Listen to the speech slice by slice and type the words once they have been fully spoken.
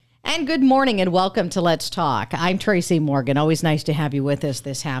And good morning and welcome to Let's Talk. I'm Tracy Morgan. Always nice to have you with us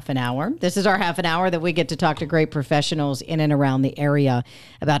this half an hour. This is our half an hour that we get to talk to great professionals in and around the area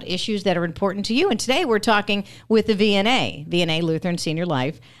about issues that are important to you. And today we're talking with the VNA Lutheran Senior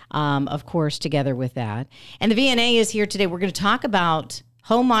Life, of course, together with that. And the VNA is here today. We're going to talk about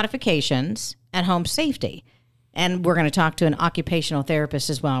home modifications and home safety. And we're going to talk to an occupational therapist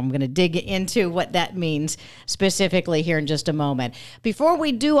as well. I'm going to dig into what that means specifically here in just a moment. Before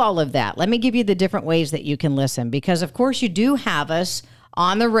we do all of that, let me give you the different ways that you can listen, because of course you do have us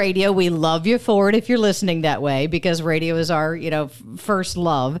on the radio. We love you for it if you're listening that way, because radio is our, first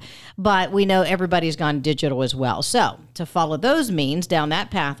love. But we know everybody's gone digital as well. So to follow those means down that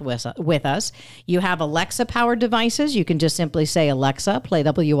path with us, you have Alexa-powered devices. You can just simply say, Alexa, play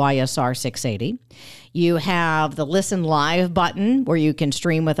WISR 680. You have the Listen Live button where you can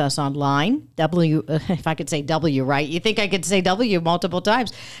stream with us online. If I could say W, right? You think I could say W multiple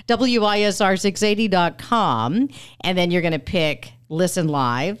times. WISR680.com. And then you're going to pick Listen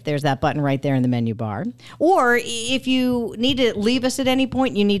Live. There's that button right there in the menu bar. Or if you need to leave us at any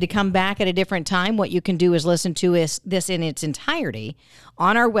point, you need to come back at a different time, what you can do is listen to this in its entirety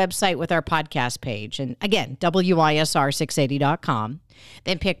on our website with our podcast page. And again, WISR680.com.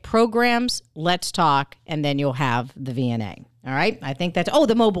 Then pick Programs, Let's Talk, and then you'll have the VNA. All right? I think that's,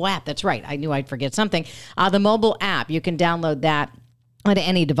 the mobile app. That's right. I knew I'd forget something. The mobile app, you can download that on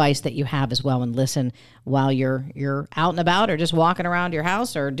any device that you have as well and listen while you're out and about or just walking around your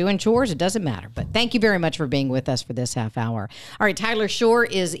house or doing chores. It doesn't matter. But thank you very much for being with us for this half hour. All right, Tyler Shore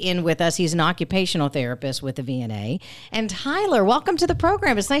is in with us. He's an occupational therapist with the VNA. And Tyler, welcome to the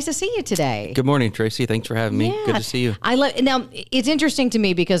program. It's nice to see you today. Good morning, Tracy. Thanks for having me. Yeah. Good to see you. Now, it's interesting to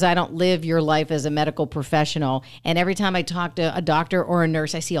me because I don't live your life as a medical professional. And every time I talk to a doctor or a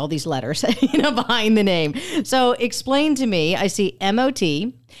nurse, I see all these letters behind the name. So explain to me, I see MOT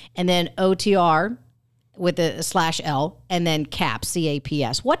and then OTR with a /L, and then CAPS,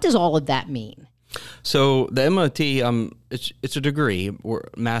 CAPS. What does all of that mean? So the MOT, it's a degree, or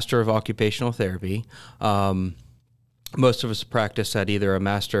Master of Occupational Therapy. Most of us practice at either a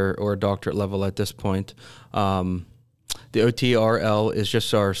master or a doctorate level at this point. The OTRL is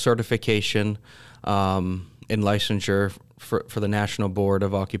just our certification in licensure for the National Board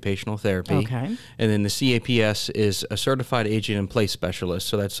of Occupational Therapy. Okay. And then the CAPS is a Certified Aging in Place Specialist.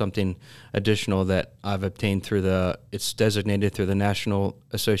 So that's something additional that I've obtained it's designated through the National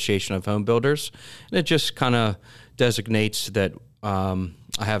Association of Home Builders. And it just kind of designates that I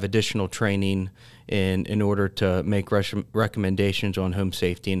have additional training in order to make recommendations on home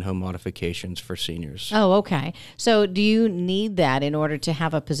safety and home modifications for seniors. Oh, okay. So do you need that in order to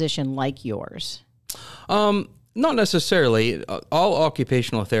have a position like yours? Not necessarily. All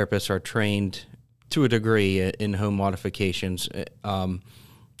occupational therapists are trained to a degree in home modifications.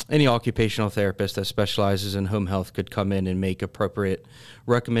 Any occupational therapist that specializes in home health could come in and make appropriate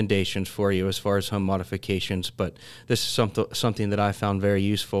recommendations for you as far as home modifications. But this is something that I found very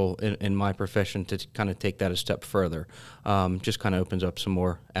useful in my profession to kind of take that a step further. Just kind of opens up some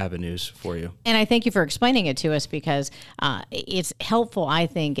more avenues for you. And I thank you for explaining it to us because it's helpful, I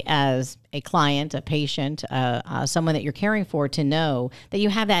think, as a client, a patient, someone that you're caring for, to know that you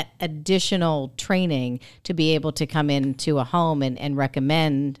have that additional training to be able to come into a home and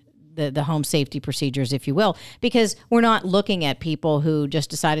recommend the home safety procedures, if you will, because we're not looking at people who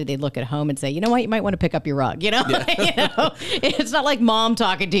just decided they'd look at home and say, you know what, you might want to pick up your rug, Yeah. It's not like mom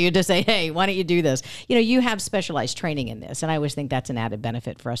talking to you to say, hey, why don't you do this? You have specialized training in this, and I always think that's an added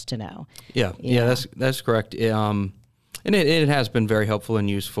benefit for us to know. Yeah, that's correct. And it has been very helpful and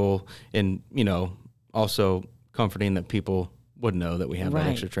useful, and also comforting that people would know that we have that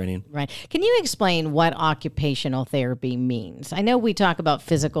extra training. Right. Can you explain what occupational therapy means? I know we talk about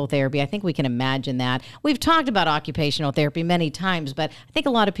physical therapy. I think we can imagine that. We've talked about occupational therapy many times, but I think a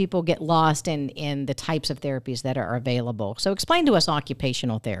lot of people get lost in the types of therapies that are available. So explain to us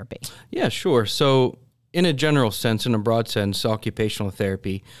occupational therapy. Yeah, sure. So in a general sense, in a broad sense, occupational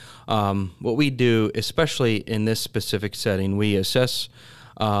therapy, what we do, especially in this specific setting, we assess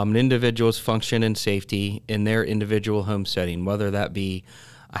an individual's function and safety in their individual home setting, whether that be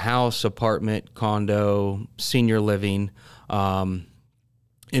a house, apartment, condo, senior living,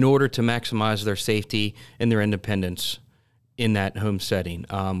 in order to maximize their safety and their independence in that home setting.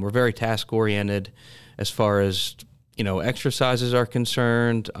 We're very task-oriented as far as exercises are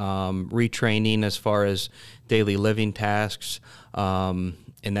concerned, retraining as far as daily living tasks, and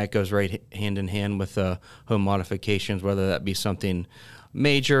that goes right hand in hand with home modifications, whether that be something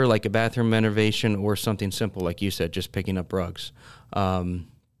major like a bathroom renovation or something simple like you said, just picking up rugs.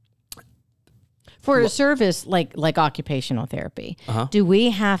 For a service like occupational therapy, do we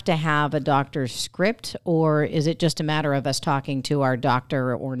have to have a doctor's script, or is it just a matter of us talking to our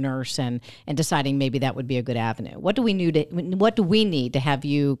doctor or nurse and deciding maybe that would be a good avenue? What do we need to have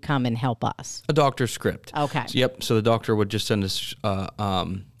you come and help us? A doctor's script. Okay. Yep. So the doctor would just send a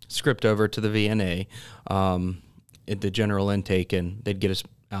script over to the VNA at the general intake, and they'd get us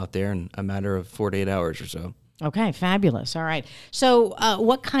out there in a matter of 48 hours or so. Okay, fabulous. All right. So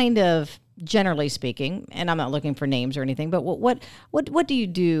what kind of, generally speaking, and I'm not looking for names or anything, but what do you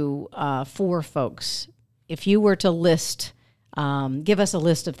do for folks? If you were to give us a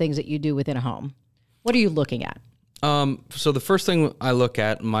list of things that you do within a home, what are you looking at? So the first thing I look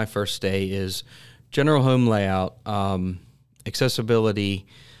at in my first day is general home layout, accessibility,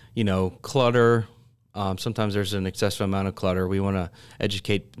 clutter. Sometimes there's an excessive amount of clutter. We want to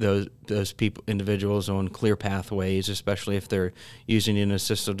educate those individuals on clear pathways, especially if they're using an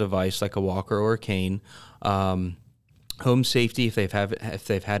assistive device like a walker or a cane. Home safety, if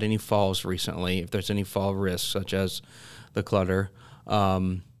they've had any falls recently, if there's any fall risks such as the clutter,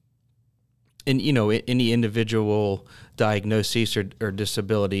 and any individual diagnoses or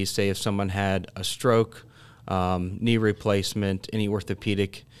disabilities. Say if someone had a stroke, knee replacement, any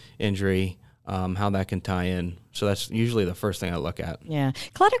orthopedic injury. How that can tie in. So that's usually the first thing I look at. Yeah.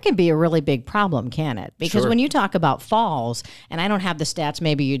 Clutter can be a really big problem, can it? Because when you talk about falls, and I don't have the stats,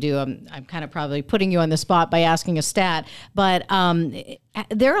 maybe you do, I'm kind of probably putting you on the spot by asking a stat, but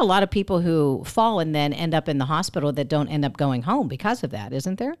there are a lot of people who fall and then end up in the hospital that don't end up going home because of that,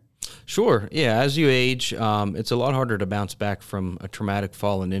 isn't there? Sure. Yeah. As you age, it's a lot harder to bounce back from a traumatic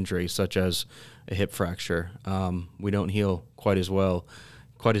fall and injury, such as a hip fracture. We don't heal quite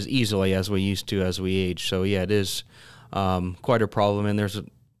as easily as we used to as we age. So yeah, it is quite a problem. And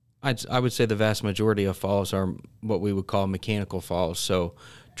I would say the vast majority of falls are what we would call mechanical falls. So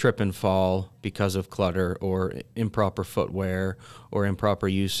trip and fall because of clutter or improper footwear or improper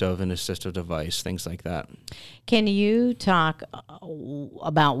use of an assistive device, things like that. Can you talk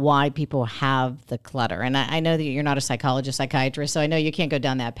about why people have the clutter? And I know that you're not a psychiatrist, so I know you can't go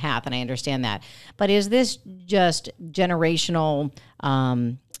down that path, and I understand that. But is this just generational?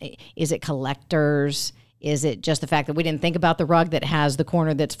 Is it collectors? Is it just the fact that we didn't think about the rug that has the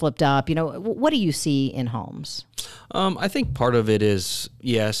corner that's flipped up? What do you see in homes? I think part of it is,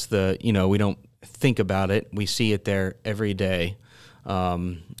 yes, we don't think about it. We see it there every day,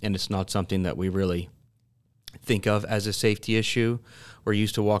 and it's not something that we really think of as a safety issue. We're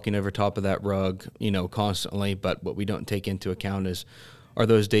used to walking over top of that rug, constantly, but what we don't take into account are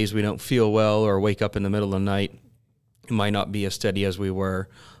those days we don't feel well or wake up in the middle of the night. It might not be as steady as we were.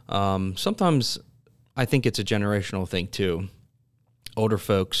 Sometimes I think it's a generational thing too. Older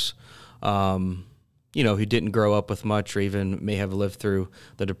folks, who didn't grow up with much or even may have lived through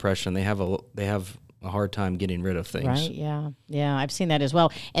the Depression, they have a hard time getting rid of things. Right, yeah, I've seen that as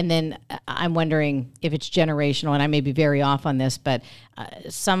well. And then I'm wondering if it's generational, and I may be very off on this, but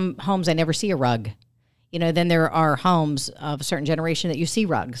some homes I never see a rug. Then there are homes of a certain generation that you see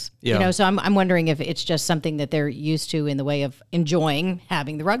rugs. Yeah. So I'm wondering if it's just something that they're used to in the way of enjoying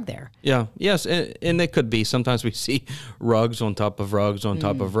having the rug there. Yeah, yes, and it could be. Sometimes we see rugs on top of rugs on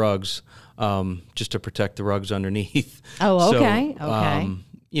top of rugs, just to protect the rugs underneath. Oh, okay,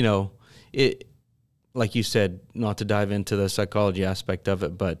 So, it, like you said, not to dive into the psychology aspect of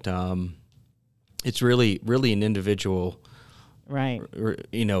it, but it's really an individual. Right.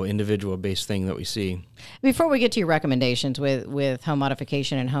 Individual-based thing that we see. Before we get to your recommendations with home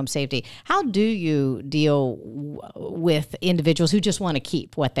modification and home safety, how do you deal with individuals who just want to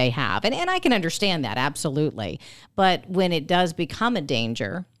keep what they have? And I can understand that, absolutely. But when it does become a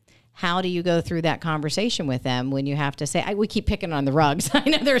danger, how do you go through that conversation with them when you have to say, we keep picking on the rugs. I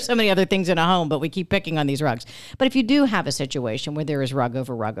know there are so many other things in a home, but we keep picking on these rugs. But if you do have a situation where there is rug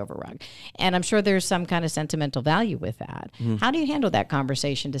over rug over rug, and I'm sure there's some kind of sentimental value with that, how do you handle that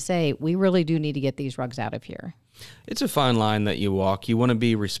conversation to say, we really do need to get these rugs out of here? It's a fine line that you walk. You want to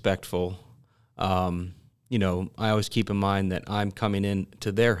be respectful. I always keep in mind that I'm coming in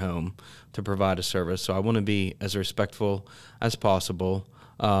to their home to provide a service, so I want to be as respectful as possible.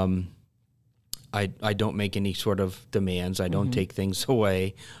 I don't make any sort of demands. I don't take things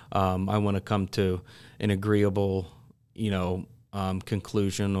away. I want to come to an agreeable,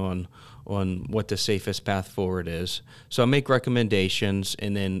 conclusion on what the safest path forward is. So I make recommendations,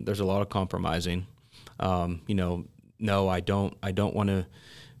 and then there's a lot of compromising. No, I don't want to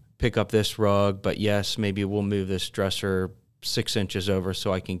pick up this rug, but yes, maybe we'll move this dresser 6 inches over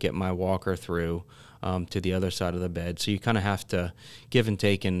so I can get my walker through to the other side of the bed. So you kind of have to give and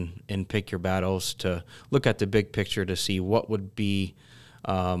take and pick your battles to look at the big picture to see what would be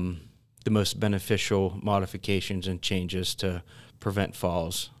the most beneficial modifications and changes to prevent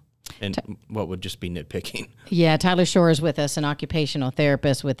falls, and what would just be nitpicking. Yeah, Tyler Shore is with us, an occupational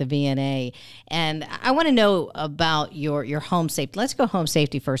therapist with the VNA. And I want to know about your home safety. Let's go home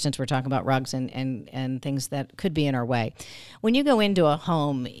safety first, since we're talking about rugs and things that could be in our way. When you go into a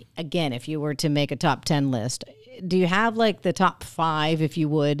home, again, if you were to make a top 10 list, do you have like the top 5, if you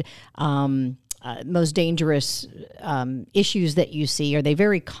would, most dangerous issues that you see? Are they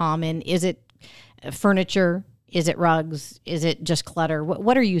very common? Is it furniture? Is it rugs? Is it just clutter?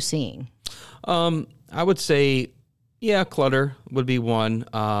 What are you seeing? I would say, yeah, clutter would be one.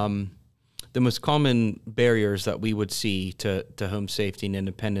 The most common barriers that we would see to home safety and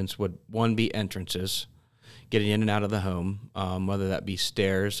independence would, one, be entrances, getting in and out of the home, whether that be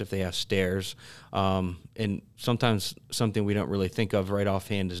stairs, if they have stairs. And sometimes something we don't really think of right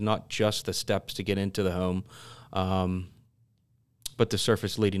offhand is not just the steps to get into the home, but the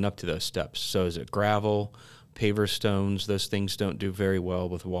surface leading up to those steps. So is it gravel, paver stones? Those things don't do very well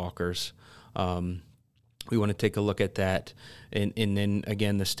with walkers. We want to take a look at that. And then,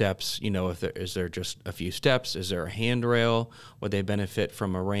 again, the steps, is there just a few steps? Is there a handrail? Would they benefit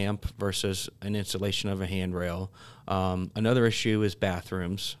from a ramp versus an installation of a handrail? Another issue is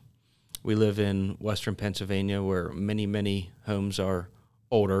bathrooms. We live in Western Pennsylvania, where many, many homes are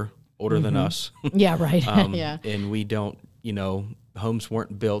older than us. Yeah, right. Yeah. And we don't, homes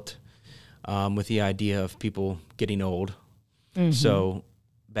weren't built with the idea of people getting old. Mm-hmm. So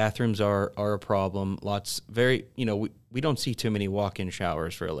bathrooms are a problem. We don't see too many walk-in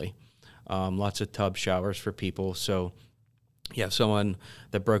showers, really. Lots of tub showers for people. So you have someone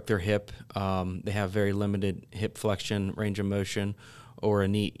that broke their hip, they have very limited hip flexion, range of motion, or a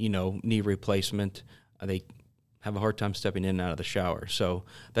knee replacement. They have a hard time stepping in and out of the shower. So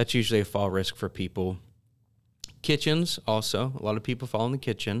that's usually a fall risk for people. Kitchens also, a lot of people fall in the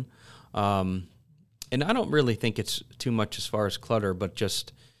kitchen. And I don't really think it's too much as far as clutter, but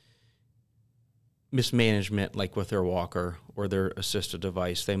just mismanagement, like with their walker or their assistive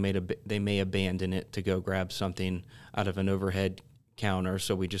device. They may abandon it to go grab something out of an overhead counter.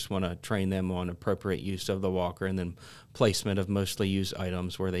 So we just want to train them on appropriate use of the walker, and then placement of mostly used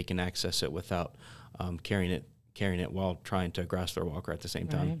items where they can access it without carrying it while trying to grasp their walker at the same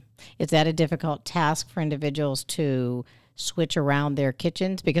time. Right. Is that a difficult task for individuals to switch around their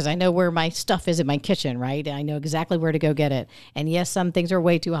kitchens? Because I know where my stuff is in my kitchen, right? I know exactly where to go get it. And yes, some things are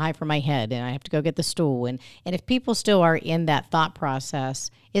way too high for my head, and I have to go get the stool. And if people still are in that thought process,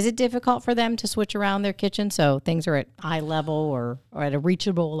 is it difficult for them to switch around their kitchen so things are at eye level or at a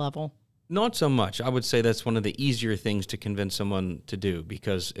reachable level? Not so much. I would say that's one of the easier things to convince someone to do,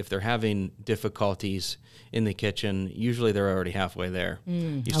 because if they're having difficulties in the kitchen, usually they're already halfway there.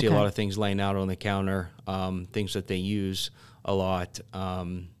 You see a lot of things laying out on the counter, things that they use a lot.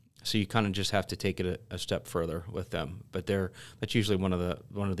 So you kind of just have to take it a step further with them. But that's usually one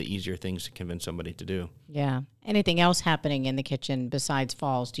of the easier things to convince somebody to do. Yeah. Anything else happening in the kitchen besides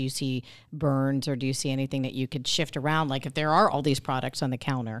falls? Do you see burns, or do you see anything that you could shift around? Like if there are all these products on the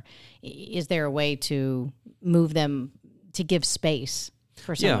counter, is there a way to move them to give space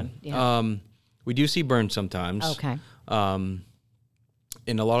for someone? Yeah. We do see burns sometimes. Okay. And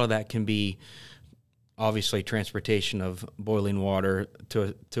a lot of that can be obviously transportation of boiling water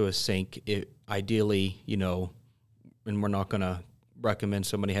to a sink. Ideally, and we're not going to recommend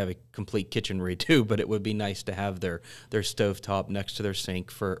somebody have a complete kitchen redo, but it would be nice to have their stovetop next to their sink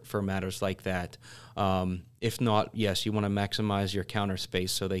for matters like that. If not, yes, you want to maximize your counter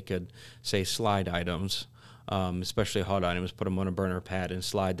space, so they could, say, slide items, especially hot items, put them on a burner pad and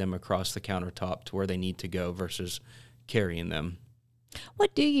slide them across the countertop to where they need to go versus carrying them.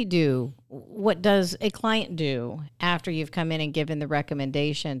 What do you do? What does a client do after you've come in and given the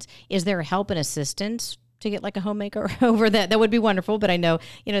recommendations? Is there help and assistance to get like a homemaker over that? That would be wonderful, but I know,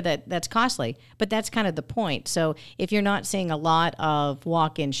 that's costly, but that's kind of the point. So if you're not seeing a lot of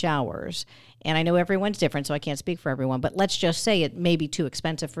walk-in showers, and I know everyone's different, so I can't speak for everyone, but let's just say it may be too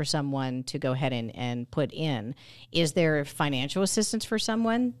expensive for someone to go ahead and put in. Is there financial assistance for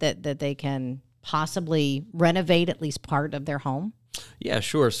someone that they can possibly renovate at least part of their home? Yeah,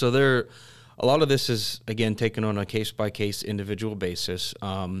 sure. So a lot of this is, again, taken on a case-by-case individual basis.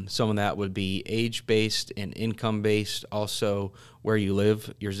 Some of that would be age-based and income-based, also where you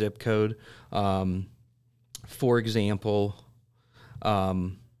live, your zip code. For example,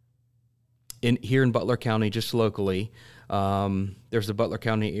 here in Butler County, just locally, there's the Butler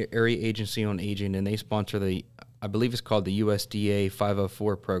County Area Agency on Aging, and they sponsor I believe it's called the USDA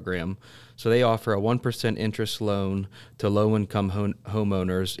 504 program. So they offer a 1% interest loan to low-income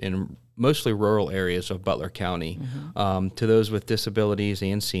homeowners in mostly rural areas of Butler County, to those with disabilities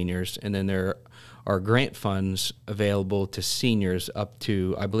and seniors. And then there are grant funds available to seniors up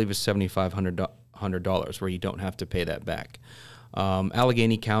to, I believe it's $7,500, where you don't have to pay that back.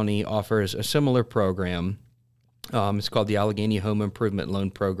 Allegheny County offers a similar program. It's called the Allegheny Home Improvement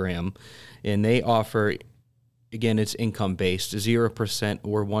Loan Program, and they offer, again, it's income-based, 0%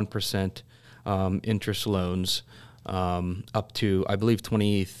 or 1% interest loans up to, I believe,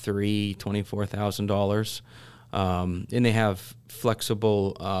 $24,000. And they have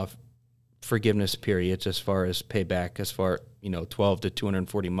flexible forgiveness periods as far as payback, as far 12 to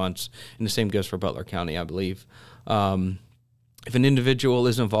 240 months, and the same goes for Butler County, I believe. If an individual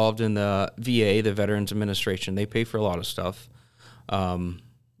is involved in the VA, the Veterans Administration, they pay for a lot of stuff, at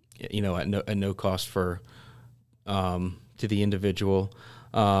no cost for to the individual.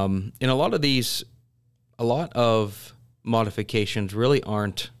 And a lot of modifications really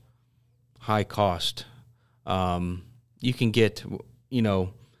aren't high cost. You can get,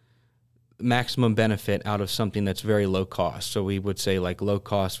 maximum benefit out of something that's very low cost. So we would say like low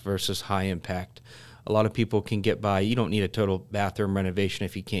cost versus high impact. A lot of people can get by. You don't need a total bathroom renovation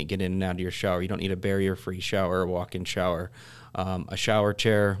if you can't get in and out of your shower. You don't need a barrier-free shower, a walk-in shower, a shower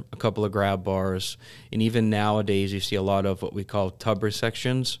chair, a couple of grab bars. And even nowadays, you see a lot of what we call tub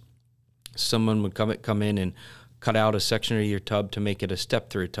resections. Someone would come in and cut out a section of your tub to make it a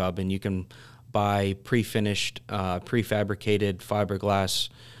step-through tub, and you can buy pre-finished, prefabricated fiberglass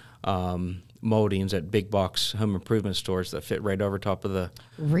moldings at big box home improvement stores that fit right over top of the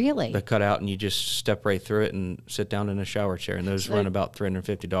cutout, and you just step right through it and sit down in a shower chair, and those run about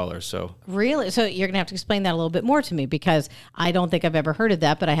 $350. So you're gonna have to explain that a little bit more to me, because I don't think I've ever heard of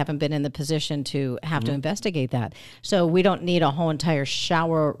that, but I haven't been in the position to have to investigate that. So we don't need a whole entire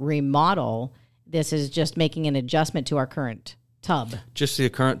shower remodel. This is just making an adjustment to our current tub. Just the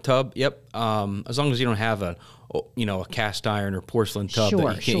current tub. Yep. As long as you don't have a cast iron or porcelain tub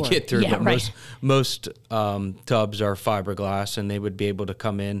that you can't get through. Yeah, but right. most tubs are fiberglass, and they would be able to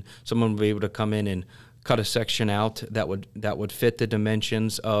come in. Someone would be able to come in and cut a section out that would fit the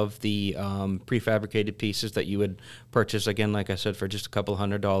dimensions of the prefabricated pieces that you would purchase. Again, like I said, for just a couple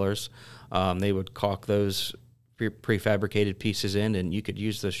 $100. They would caulk those prefabricated pieces in, and you could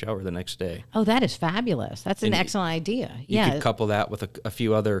use the shower the next day. Oh, that is fabulous. That's an excellent idea. You could couple that with a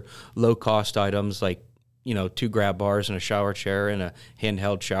few other low-cost items like 2 grab bars and a shower chair and a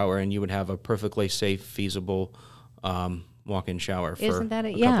handheld shower, and you would have a perfectly safe, feasible walk-in shower for a couple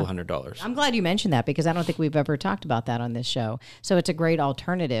 $100. I'm glad you mentioned that, because I don't think we've ever talked about that on this show. So it's a great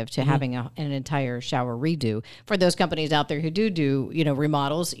alternative to having an entire shower redo. For those companies out there who do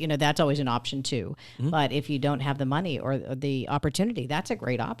remodels, that's always an option too. But if you don't have the money or the opportunity, that's a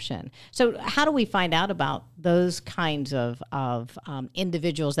great option. So how do we find out about those kinds of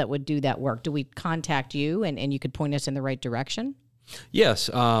individuals that would do that work? Do we contact you and you could point us in the right direction? Yes.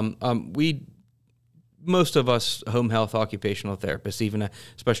 Most of us home health occupational therapists,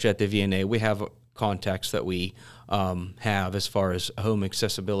 especially at the VNA, we have contacts that we have as far as home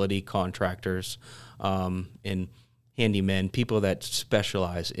accessibility contractors and handymen, people that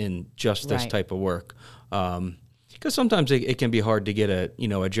specialize in just this type of work. Because sometimes it can be hard to get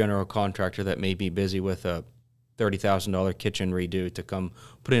a general contractor that may be busy with a $30,000 kitchen redo to come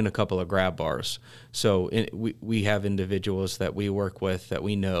put in a couple of grab bars. So we have individuals that we work with that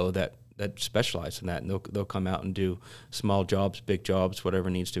we know that specialize in that, and they'll come out and do small jobs, big jobs, whatever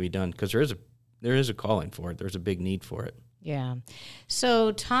needs to be done, because there is a calling for it. There's a big need for it. Yeah.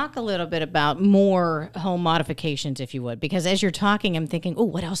 So talk a little bit about more home modifications, if you would, because as you're talking, I'm thinking, oh,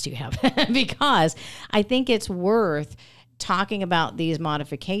 what else do you have? Because I think it's worth talking about these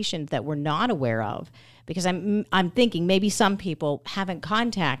modifications that we're not aware of, because I'm thinking maybe some people haven't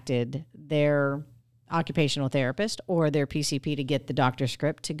contacted their occupational therapist or their PCP to get the doctor's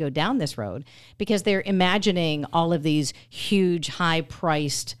script to go down this road, because they're imagining all of these huge,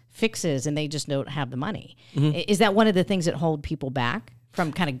 high-priced fixes, and they just don't have the money. Is that one of the things that hold people back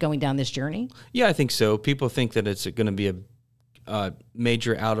from kind of going down this journey? Yeah, I think so. People think that it's going to be a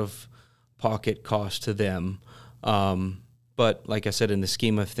major out-of-pocket cost to them. But like I said, in the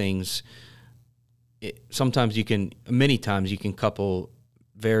scheme of things, many times you can couple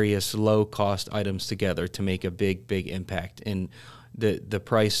various low-cost items together to make a big impact. And the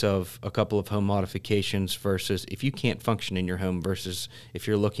price of a couple of home modifications versus if you can't function in your home versus if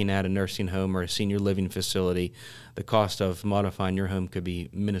you're looking at a nursing home or a senior living facility, the cost of modifying your home could be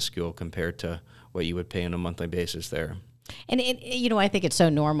minuscule compared to what you would pay on a monthly basis there. And I think it's so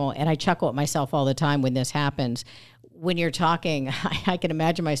normal, and I chuckle at myself all the time when this happens. When you're talking, I can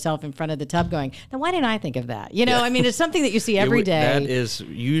imagine myself in front of the tub going, then why didn't I think of that? I mean, it's something that you see every day. That is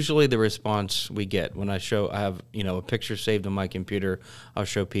usually the response we get when I have, a picture saved on my computer. I'll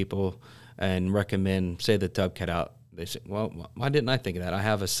show people and recommend, say, the tub cut out. They say, well, why didn't I think of that? I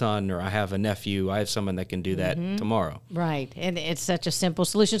have a son or I have a nephew. I have someone that can do that tomorrow. Right. And it's such a simple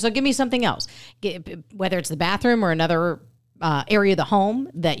solution. So give me something else, whether it's the bathroom or another area of the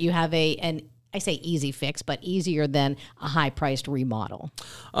home that you have I say easy fix, but easier than a high-priced remodel.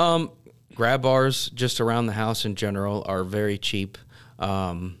 Grab bars just around the house in general are very cheap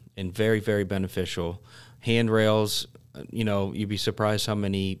and very, very beneficial. Handrails, you'd be surprised how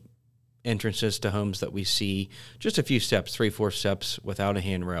many entrances to homes that we see just a few steps, 3-4 steps without a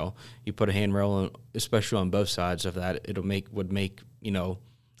handrail. You put a handrail on, especially on both sides of that, would make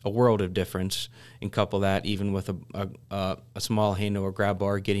a world of difference, and couple that even with a small handle or grab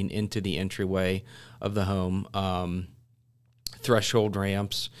bar getting into the entryway of the home. Threshold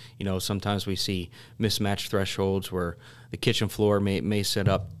ramps, sometimes we see mismatched thresholds where the kitchen floor may sit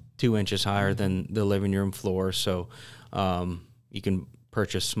up 2 inches higher than the living room floor. So you can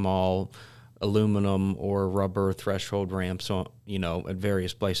purchase small aluminum or rubber threshold ramps at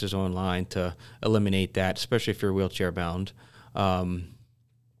various places online to eliminate that, especially if you're wheelchair bound.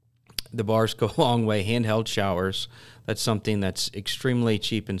 The bars go a long way. Handheld showers, that's something that's extremely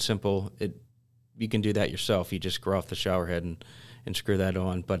cheap and simple. You can do that yourself. You just screw off the shower head and screw that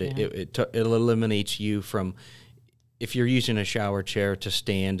on. But it eliminates you from, if you're using a shower chair to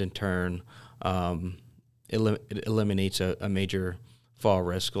stand and turn, it eliminates a major fall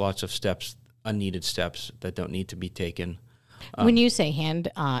risk. Lots of steps, unneeded steps that don't need to be taken. When you say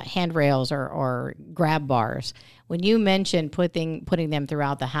handrails or grab bars, when you mention putting them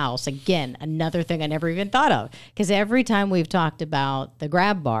throughout the house, again, another thing I never even thought of, because every time we've talked about the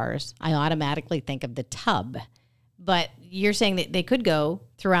grab bars, I automatically think of the tub. But you're saying that they could go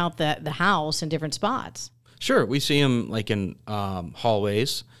throughout the house in different spots. Sure. We see them like in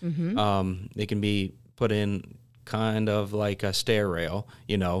hallways. They can be put in kind of like a stair rail,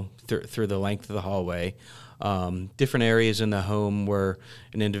 through the length of the hallway. Different areas in the home where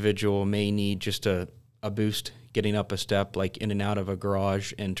an individual may need just a boost getting up a step, like in and out of a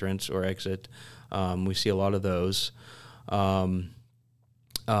garage entrance or exit. We see a lot of those.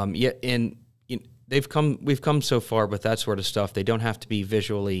 We've come so far with that sort of stuff. They don't have to be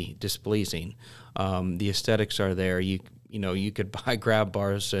visually displeasing. The aesthetics are there. You could buy grab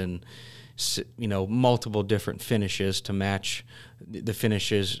bars and multiple different finishes to match the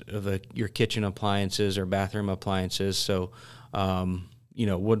finishes of your kitchen appliances or bathroom appliances. So,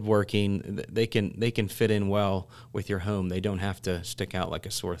 woodworking, they can fit in well with your home. They don't have to stick out like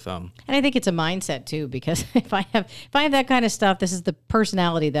a sore thumb. And I think it's a mindset too, because if I have that kind of stuff, this is the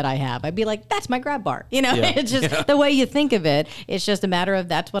personality that I have. I'd be like, that's my grab bar. It's just the way you think of it. It's just a matter of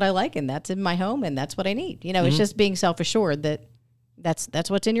that's what I like and that's in my home and that's what I need. It's just being self-assured that that's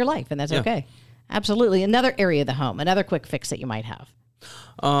what's in your life, and that's okay. Absolutely. Another area of the home, another quick fix that you might have.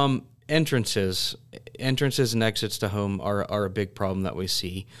 Entrances and exits to home are a big problem that we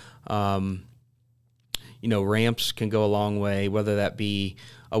see. Ramps can go a long way, whether that be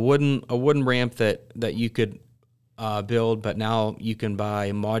a wooden ramp that you could build, but now you can buy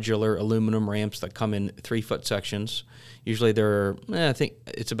modular aluminum ramps that come in 3-foot sections. Usually I think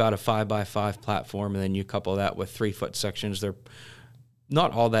it's about a 5x5 platform, and then you couple that with 3-foot sections. They're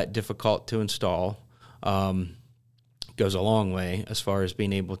not all that difficult to install. Goes a long way as far as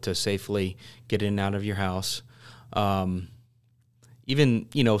being able to safely get in and out of your house. Even,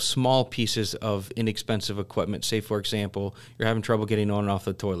 small pieces of inexpensive equipment. Say, for example, you're having trouble getting on and off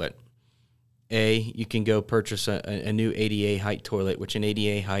the toilet. You can go purchase a new ADA height toilet, which an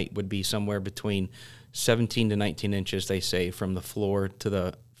ADA height would be somewhere between 17 to 19 inches, they say, from the floor to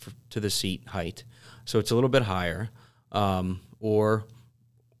the seat height. So it's a little bit higher. Or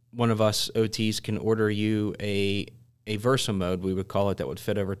one of us OTs can order you a Versa mode, we would call it, that would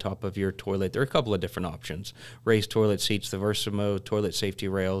fit over top of your toilet. There are a couple of different options. Raised toilet seats, the Versa mode, toilet safety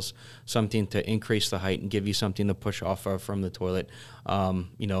rails, something to increase the height and give you something to push off of from the toilet.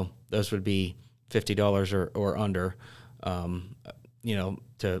 Those would be $50 or under,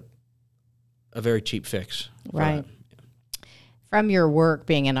 to a very cheap fix. Right. From your work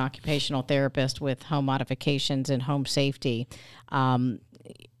being an occupational therapist with home modifications and home safety,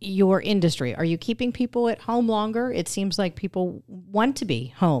 your industry, are you keeping people at home longer? It seems like people want to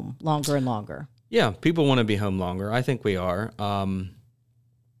be home longer and longer. Yeah, people want to be home longer. I think we are.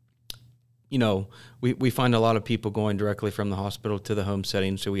 we find a lot of people going directly from the hospital to the home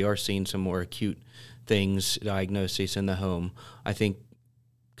setting, so we are seeing some more acute things, diagnoses in the home. I think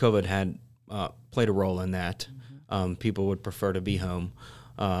COVID had played a role in that. People would prefer to be home.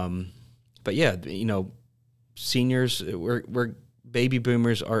 But yeah, seniors, we're baby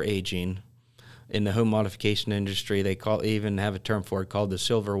boomers are aging. In the home modification industry, they even have a term for it called the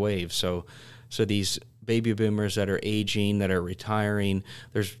silver wave. So these baby boomers that are aging, that are retiring,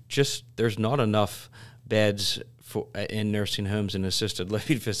 there's not enough beds in nursing homes and assisted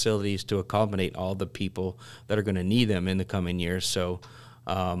living facilities to accommodate all the people that are going to need them in the coming years. So,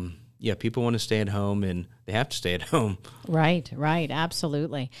 people want to stay at home, and they have to stay at home. Right,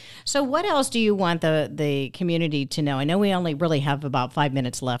 absolutely. So what else do you want the community to know? I know we only really have about 5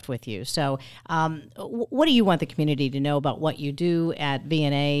 minutes left with you. So what do you want the community to know about what you do at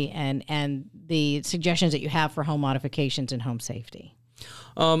VNA and the suggestions that you have for home modifications and home safety?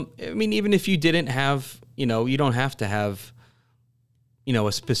 Even if you didn't have, you don't have to have,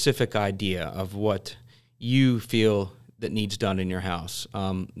 a specific idea of what you feel that needs done in your house.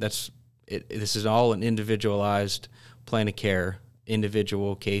 This is all an individualized plan of care,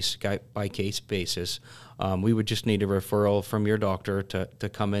 individual case by case basis. We would just need a referral from your doctor to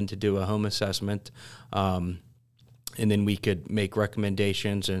come in to do a home assessment. And then we could make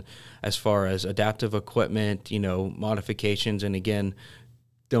recommendations and as far as adaptive equipment, modifications. And again,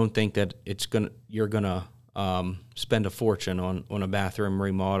 don't think that you're gonna spend a fortune on a bathroom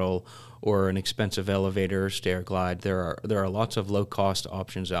remodel or an expensive elevator or stair glide. There are lots of low cost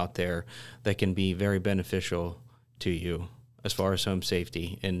options out there that can be very beneficial to you as far as home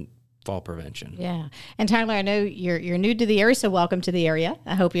safety and fall prevention. Yeah. And Tyler, I know you're new to the area, so welcome to the area.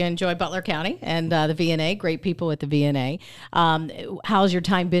 I hope you enjoy Butler County and the VNA. Great people at the VNA. How's your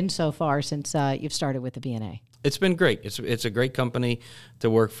time been so far since you've started with the VNA? It's been great. It's a great company to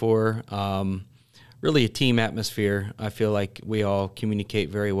work for. Really a team atmosphere. I feel like we all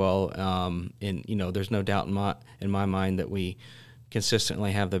communicate very well, and there's no doubt in my mind that we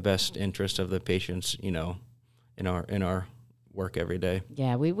consistently have the best interest of the patients, in our work every day.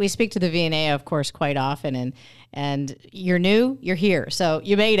 Yeah, we speak to the VNA, of course, quite often, and you're new, you're here, so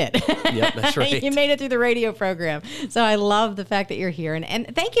you made it. Yep, that's right. You made it through the radio program. So I love the fact that you're here,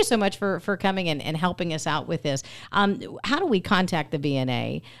 and thank you so much for coming and helping us out with this. How do we contact the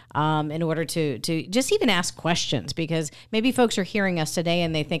VNA in order to just even ask questions? Because maybe folks are hearing us today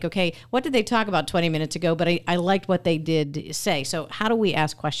and they think, okay, what did they talk about 20 minutes ago? But I liked what they did say. So how do we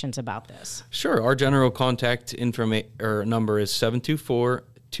ask questions about this? Sure. Our general contact number is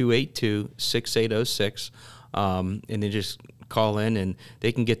 724-282-6806. And they just call in and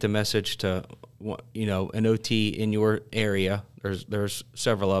they can get the message to, an OT in your area. There's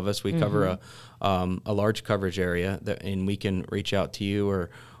several of us. We cover a large coverage area and we can reach out to you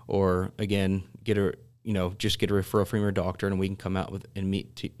or again, just get a referral from your doctor and we can come out and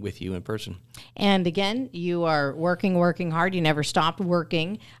meet with you in person. And again, you are working hard. You never stopped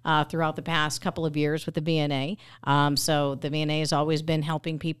working throughout the past couple of years with the VNA. So the VNA has always been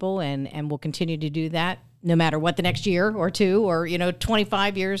helping people and will continue to do that no matter what the next year or two or,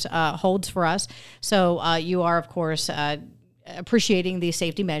 25 years holds for us. So you are, of course, appreciating these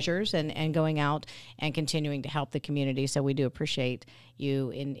safety measures and going out and continuing to help the community. So we do appreciate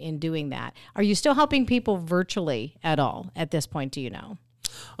you in doing that. Are you still helping people virtually at all at this point, do you know?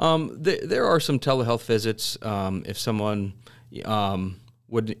 There are some telehealth visits if someone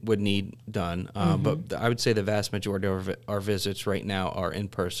would need done. But I would say the vast majority of our visits right now are in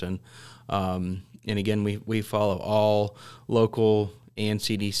person. And again, we follow all local and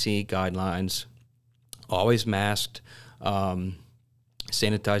CDC guidelines, always masked,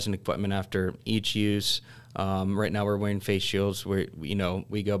 sanitizing equipment after each use. Right now we're wearing face shields. We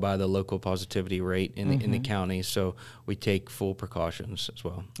go by the local positivity rate in the county, so we take full precautions as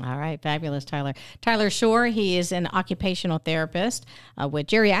well. All right, fabulous, Tyler. Tyler Shore, he is an occupational therapist with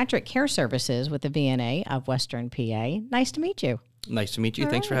geriatric care services with the VNA of Western PA. Nice to meet you. Nice to meet you.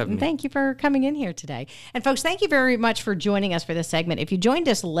 Thanks for having me. Thank you for coming in here today. And folks, thank you very much for joining us for this segment. If you joined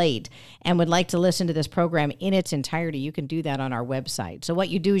us late and would like to listen to this program in its entirety, you can do that on our website. So what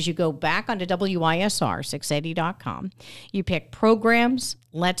you do is you go back onto WISR680.com. You pick programs,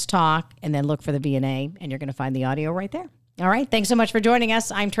 Let's Talk, and then look for the VNA, and you're going to find the audio right there. All right. Thanks so much for joining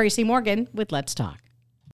us. I'm Tracy Morgan with Let's Talk.